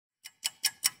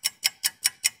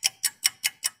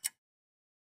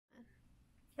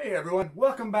Hey everyone,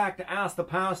 welcome back to Ask the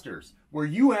Pastors, where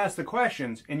you ask the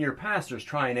questions and your pastors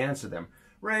try and answer them.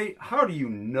 Ray, how do you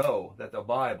know that the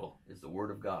Bible is the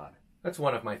Word of God? That's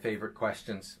one of my favorite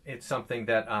questions. It's something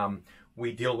that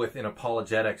we deal with in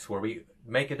apologetics, where we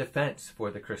make a defense for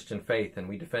the Christian faith, and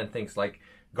we defend things like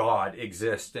God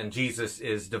exists and Jesus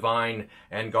is divine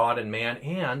and God and man,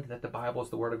 and that the Bible is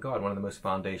the Word of God, one of the most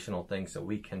foundational things that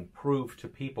we can prove to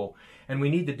people. And we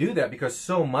need to do that because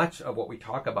so much of what we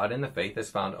talk about in the faith is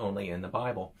found only in the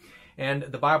Bible. And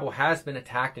the Bible has been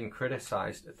attacked and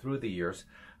criticized through the years.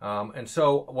 And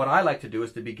so what I like to do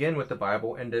is to begin with the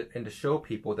Bible and to show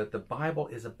people that the Bible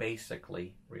is a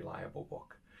basically reliable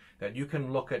book. That you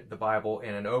can look at the Bible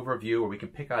in an overview, or we can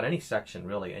pick out any section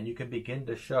really, and you can begin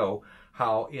to show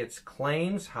how its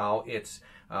claims, how its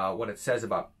what it says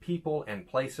about people and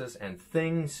places and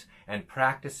things and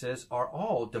practices are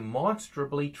all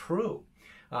demonstrably true.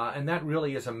 And that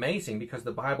really is amazing, because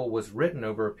the Bible was written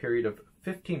over a period of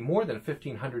more than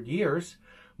 1,500 years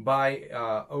by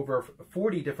over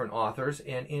 40 different authors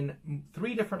and in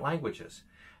 3 different languages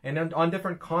and on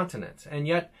different continents. And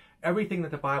yet everything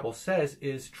that the Bible says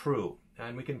is true,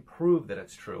 and we can prove that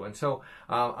it's true. And so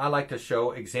I like to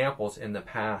show examples in the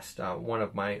past. One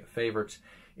of my favorites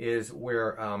is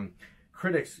where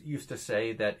critics used to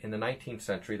say that in the 19th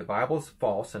century the Bible is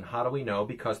false. And how do we know?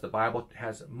 Because the Bible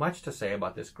has much to say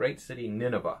about this great city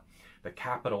Nineveh, the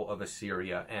capital of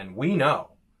Assyria, and we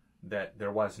know that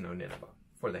there was no Nineveh,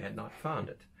 for they had not found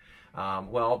it.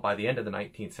 Well, by the end of the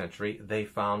 19th century, they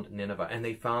found Nineveh, and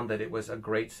they found that it was a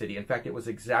great city. In fact, it was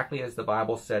exactly as the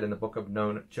Bible said in the book of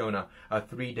Jonah, a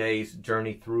 3 days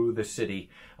journey through the city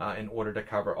in order to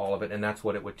cover all of it, and that's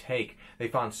what it would take. They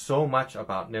found so much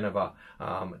about Nineveh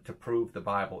to prove the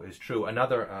Bible is true.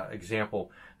 Another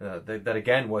example that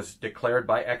again was declared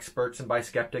by experts and by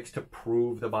skeptics to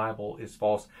prove the Bible is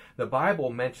false. The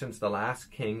Bible mentions the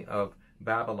last king of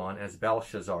Babylon as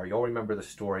Belshazzar. You'll remember the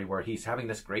story where he's having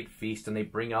this great feast, and they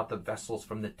bring out the vessels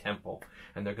from the temple,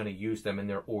 and they're going to use them in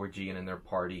their orgy and in their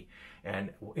party.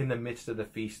 And in the midst of the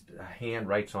feast, a hand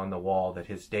writes on the wall that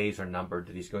his days are numbered,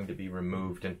 that he's going to be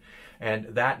removed. And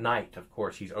that night, of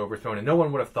course, he's overthrown. And no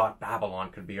one would have thought Babylon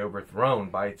could be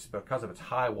overthrown because of its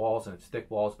high walls and its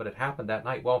thick walls, but it happened that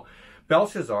night. Well,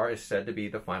 Belshazzar is said to be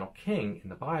the final king in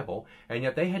the Bible, and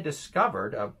yet they had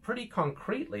discovered pretty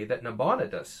concretely that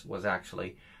Nabonidus was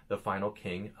actually the final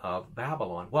king of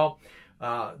Babylon. Well,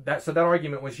 so that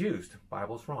argument was used.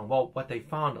 Bible's wrong. Well, what they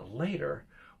found later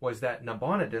was that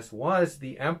Nabonidus was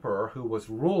the emperor who was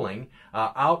ruling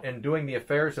out and doing the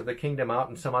affairs of the kingdom out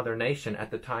in some other nation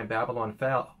at the time Babylon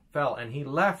fell, and he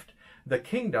left the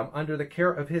kingdom under the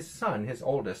care of his son, his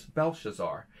oldest,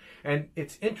 Belshazzar. And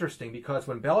it's interesting because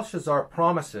when Belshazzar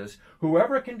promises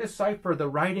whoever can decipher the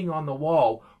writing on the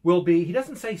wall will be, he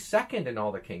doesn't say second in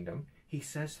all the kingdom, he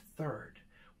says third.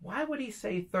 Why would he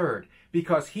say third?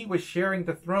 Because he was sharing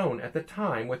the throne at the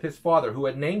time with his father, who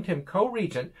had named him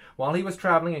co-regent while he was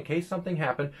traveling in case something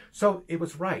happened. So it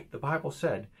was right. The Bible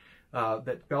said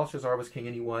that Belshazzar was king,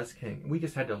 and he was king. We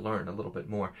just had to learn a little bit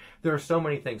more. There are so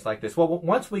many things like this. Well,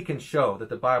 once we can show that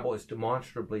the Bible is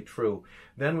demonstrably true,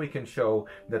 then we can show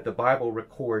that the Bible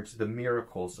records the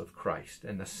miracles of Christ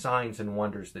and the signs and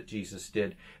wonders that Jesus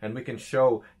did. And we can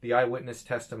show the eyewitness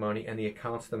testimony and the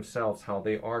accounts themselves, how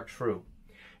they are true.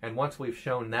 And once we've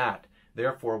shown that,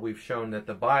 therefore we've shown that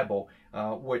the Bible,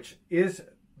 which is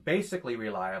basically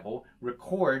reliable,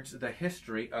 records the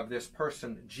history of this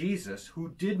person, Jesus,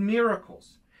 who did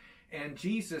miracles. And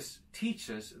Jesus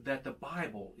teaches that the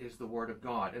Bible is the Word of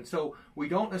God. And so we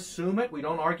don't assume it. We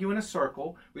don't argue in a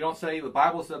circle. We don't say the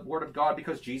Bible is the Word of God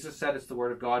because Jesus said it's the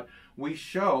Word of God. We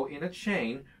show in a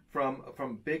chain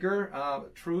from bigger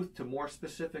truth to more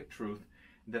specific truth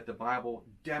that the Bible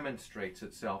demonstrates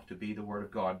itself to be the Word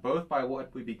of God, both by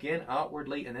what we begin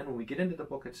outwardly, and then when we get into the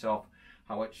book itself,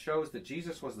 how it shows that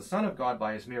Jesus was the Son of God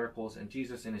by his miracles, and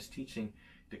Jesus in his teaching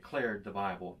declared the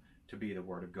Bible to be the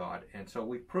Word of God. And so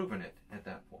we've proven it at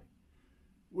that point.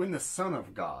 When the Son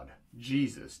of God,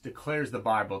 Jesus, declares the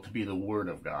Bible to be the Word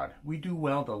of God, we do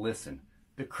well to listen.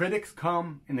 The critics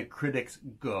come and the critics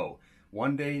go.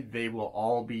 One day they will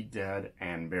all be dead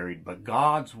and buried, but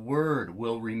God's Word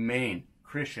will remain.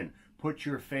 Christian, put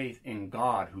your faith in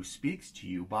God who speaks to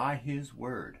you by his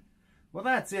Word. Well,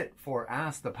 that's it for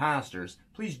Ask the Pastors.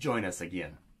 Please join us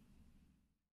again.